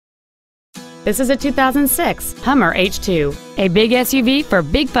This is a 2006 Hummer H2, a big SUV for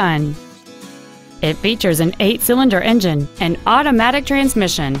big fun. It features an 8-cylinder engine, an automatic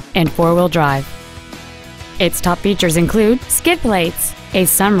transmission, and 4-wheel drive. Its top features include skid plates, a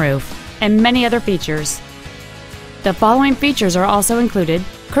sunroof, and many other features. The following features are also included: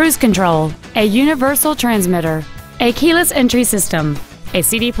 cruise control, a universal transmitter, a keyless entry system, a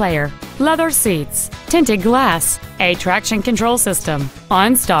CD player, leather seats, tinted glass, a traction control system,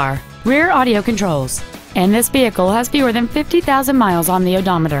 OnStar, rear audio controls, and this vehicle has fewer than 50,000 miles on the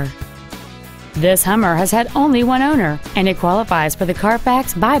odometer. This Hummer has had only one owner, and it qualifies for the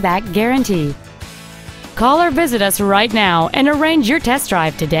Carfax buyback guarantee. Call or visit us right now and arrange your test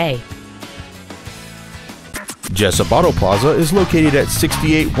drive today. Jessup Auto Plaza is located at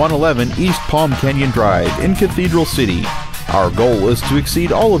 68111 East Palm Canyon Drive in Cathedral City. Our goal is to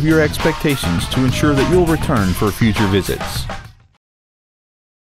exceed all of your expectations to ensure that you'll return for future visits.